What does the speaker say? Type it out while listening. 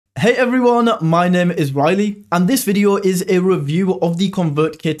Hey everyone, my name is Riley, and this video is a review of the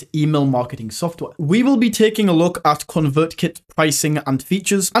ConvertKit email marketing software. We will be taking a look at ConvertKit pricing and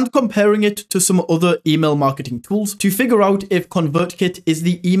features and comparing it to some other email marketing tools to figure out if ConvertKit is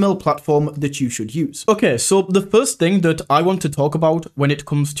the email platform that you should use. Okay, so the first thing that I want to talk about when it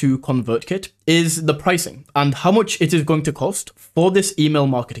comes to ConvertKit is the pricing and how much it is going to cost for this email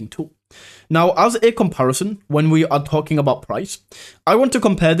marketing tool. Now, as a comparison, when we are talking about price, I want to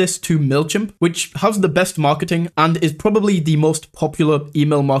compare this to MailChimp, which has the best marketing and is probably the most popular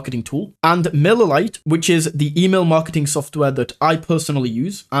email marketing tool, and MailerLite, which is the email marketing software that I personally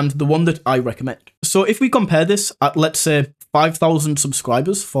use and the one that I recommend. So if we compare this at, let's say, 5,000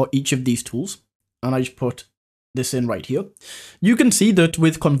 subscribers for each of these tools, and I just put this in right here, you can see that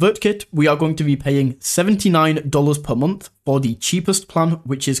with ConvertKit, we are going to be paying $79 per month for the cheapest plan,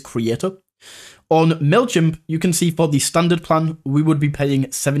 which is Creator. On MailChimp, you can see for the standard plan, we would be paying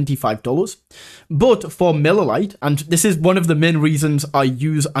 $75. But for MailerLite, and this is one of the main reasons I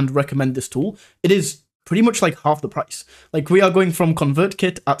use and recommend this tool, it is pretty much like half the price. Like, we are going from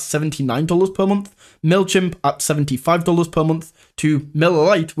ConvertKit at $79 per month, MailChimp at $75 per month, to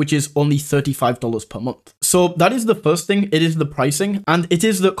MailerLite, which is only $35 per month. So that is the first thing, it is the pricing, and it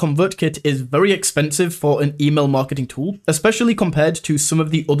is that ConvertKit is very expensive for an email marketing tool, especially compared to some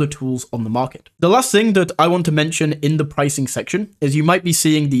of the other tools on the market. The last thing that I want to mention in the pricing section is you might be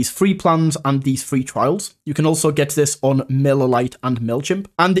seeing these free plans and these free trials. You can also get this on MailerLite and MailChimp.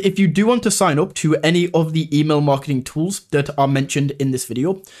 And if you do want to sign up to any of the email marketing tools that are mentioned in this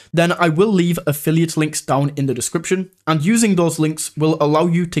video, then I will leave affiliate links down in the description, and using those links will allow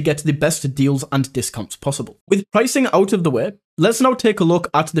you to get the best deals and discounts possible. With pricing out of the way, let's now take a look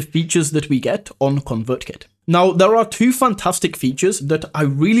at the features that we get on ConvertKit. Now, there are two fantastic features that I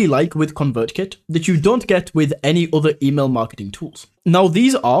really like with ConvertKit that you don't get with any other email marketing tools. Now,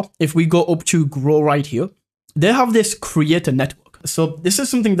 these are, if we go up to Grow right here, they have this Creator Network. So this is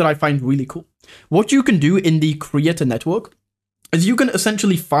something that I find really cool. What you can do in the Creator Network is you can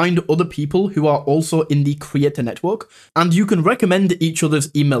essentially find other people who are also in the Creator Network, and you can recommend each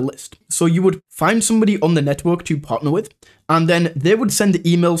other's email list. So you would find somebody on the network to partner with, and then they would send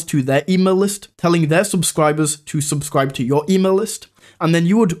emails to their email list, telling their subscribers to subscribe to your email list, and then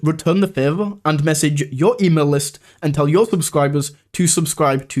you would return the favor and message your email list and tell your subscribers to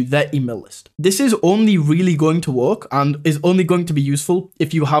subscribe to their email list. This is only really going to work and is only going to be useful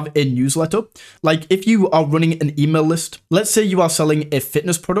if you have a newsletter. Like, if you are running an email list, let's say you are selling a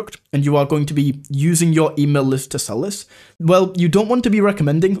fitness product and you are going to be using your email list to sell this. Well, you don't want to be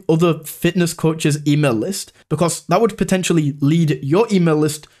recommending other fitness coaches' email list because that would potentially lead your email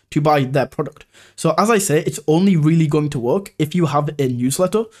list to buy their product. So as I say, it's only really going to work if you have a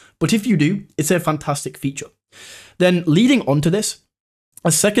newsletter, but if you do, it's a fantastic feature. Then leading on to this,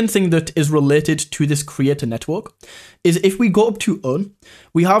 a second thing that is related to this Creator Network is if we go up to Earn,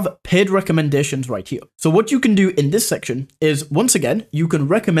 we have paid recommendations right here. So what you can do in this section is, once again, you can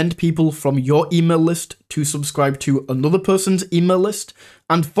recommend people from your email list to subscribe to another person's email list.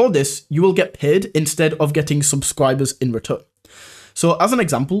 And for this, you will get paid instead of getting subscribers in return. So as an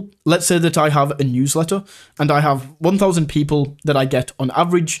example, let's say that I have a newsletter and I have 1,000 people that I get on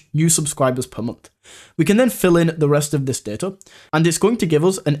average new subscribers per month. We can then fill in the rest of this data, and it's going to give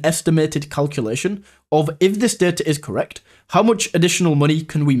us an estimated calculation of, if this data is correct, how much additional money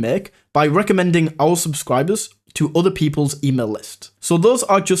can we make by recommending our subscribers to other people's email lists. So those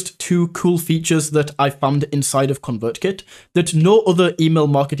are just two cool features that I found inside of ConvertKit that no other email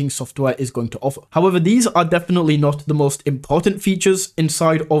marketing software is going to offer. However, these are definitely not the most important features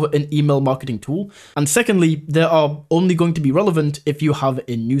inside of an email marketing tool. And secondly, they are only going to be relevant if you have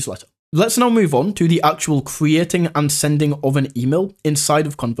a newsletter. Let's now move on to the actual creating and sending of an email inside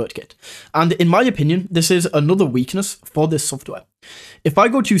of ConvertKit. And in my opinion, this is another weakness for this software. If I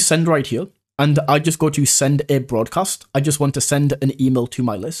go to send right here, and I just go to send a broadcast, I just want to send an email to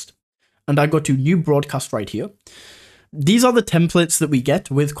my list, and I go to new broadcast right here. These are the templates that we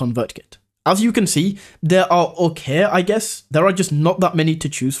get with ConvertKit. As you can see, they are okay, I guess. There are just not that many to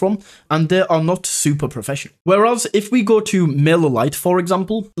choose from, and they are not super professional. Whereas if we go to MailerLite, for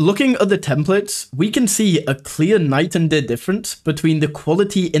example, looking at the templates, we can see a clear night and day difference between the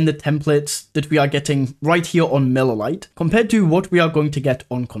quality in the templates that we are getting right here on MailerLite compared to what we are going to get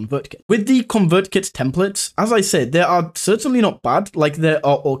on ConvertKit. With the ConvertKit templates, as I said, they are certainly not bad, like they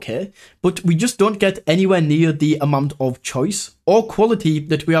are okay, but we just don't get anywhere near the amount of choice or quality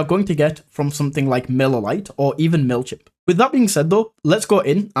that we are going to get from something like MailerLite or even MailChimp. With that being said though, let's go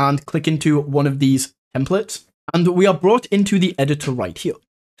in and click into one of these templates, and we are brought into the editor right here.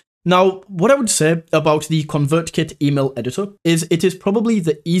 Now, what I would say about the ConvertKit email editor is it is probably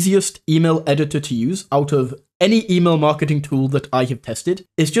the easiest email editor to use out of any email marketing tool that I have tested.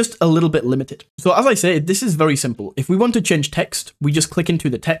 It's just a little bit limited. So as I say, this is very simple. If we want to change text, we just click into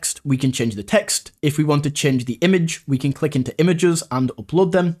the text. We can change the text. If we want to change the image, we can click into images and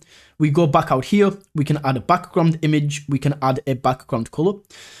upload them. We go back out here. We can add a background image. We can add a background color.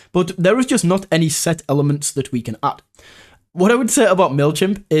 But there is just not any set elements that we can add. What I would say about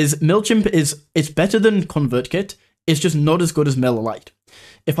MailChimp is it's better than ConvertKit. It's just not as good as MailerLite.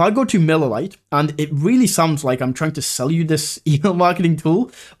 If I go to MailerLite, and it really sounds like I'm trying to sell you this email marketing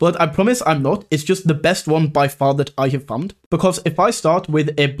tool, but I promise I'm not. It's just the best one by far that I have found. Because if I start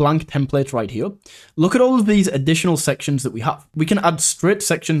with a blank template right here, look at all of these additional sections that we have. We can add straight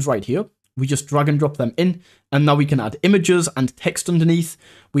sections right here. We just drag and drop them in, and now we can add images and text underneath.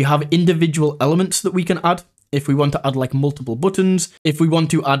 We have individual elements that we can add. If we want to add like multiple buttons, if we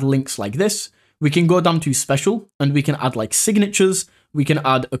want to add links like this, we can go down to special and we can add like signatures, we can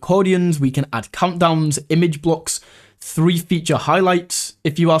add accordions, we can add countdowns, image blocks, 3 feature highlights.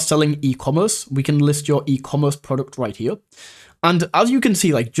 If you are selling e-commerce, we can list your e-commerce product right here. And as you can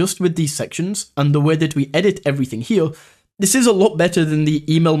see, like just with these sections and the way that we edit everything here, this is a lot better than the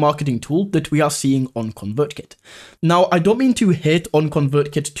email marketing tool that we are seeing on ConvertKit. Now, I don't mean to hate on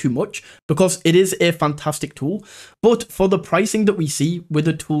ConvertKit too much because it is a fantastic tool, but for the pricing that we see with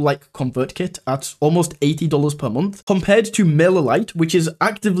a tool like ConvertKit at almost $80 per month, compared to MailerLite, which is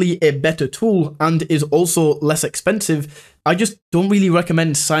actively a better tool and is also less expensive, I just don't really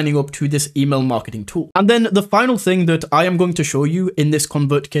recommend signing up to this email marketing tool. And then the final thing that I am going to show you in this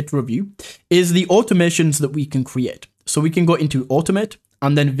ConvertKit review is the automations that we can create. So we can go into automate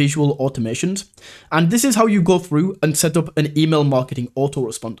and then visual automations. And this is how you go through and set up an email marketing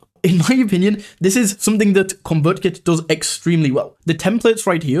autoresponder. In my opinion, this is something that ConvertKit does extremely well. The templates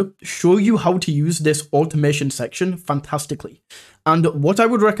right here show you how to use this automation section fantastically. And what I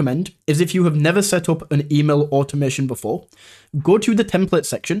would recommend is if you have never set up an email automation before, go to the template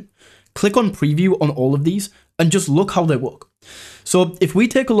section, click on preview on all of these, and just look how they work. So if we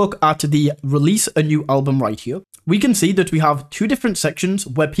take a look at the release a new album right here, we can see that we have 2 different sections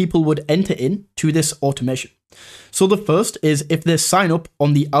where people would enter in to this automation. So the first is if they sign up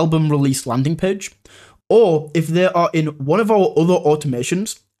on the album release landing page, or if they are in one of our other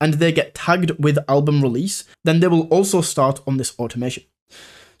automations and they get tagged with album release, then they will also start on this automation.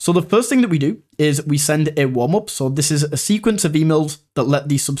 So the first thing that we do is we send a warm-up. So this is a sequence of emails that let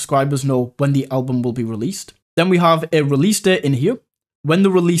the subscribers know when the album will be released. Then we have a release date in here. When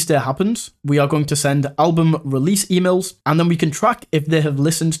the release day happens, we are going to send album release emails, and then we can track if they have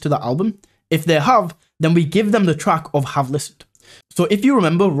listened to the album. If they have, then we give them the track of have listened. So if you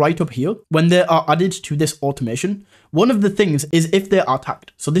remember right up here, when they are added to this automation, one of the things is if they are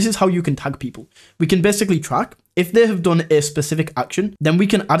tagged. So this is how you can tag people. We can basically track if they have done a specific action, then we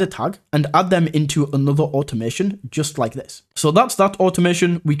can add a tag and add them into another automation just like this. So that's that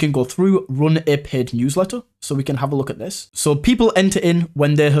automation. We can go through, run a paid newsletter. So we can have a look at this. So people enter in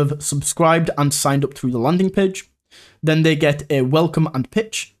when they have subscribed and signed up through the landing page. Then they get a welcome and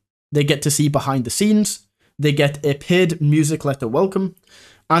pitch. They get to see behind the scenes. They get a paid music letter welcome.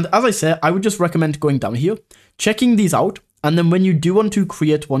 And as I say, I would just recommend going down here, checking these out. And then when you do want to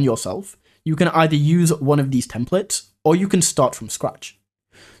create one yourself, you can either use one of these templates or you can start from scratch.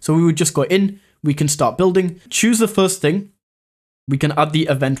 So we would just go in, we can start building, choose the first thing. We can add the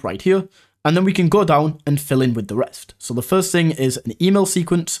event right here. And then we can go down and fill in with the rest. So the first thing is an email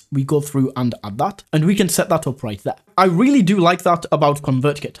sequence. We go through and add that, and we can set that up right there. I really do like that about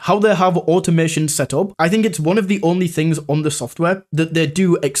ConvertKit, how they have automation set up. I think it's one of the only things on the software that they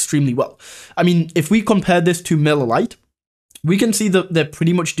do extremely well. I mean, if we compare this to MailerLite, we can see that they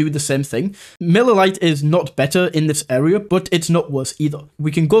pretty much do the same thing. MailerLite is not better in this area, but it's not worse either.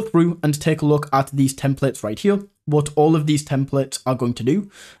 We can go through and take a look at these templates right here, what all of these templates are going to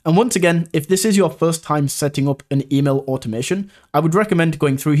do. And once again, if this is your first time setting up an email automation, I would recommend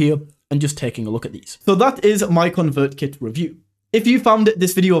going through here and just taking a look at these. So that is my ConvertKit review. If you found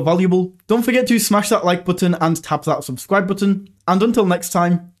this video valuable, don't forget to smash that like button and tap that subscribe button. And until next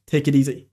time, take it easy.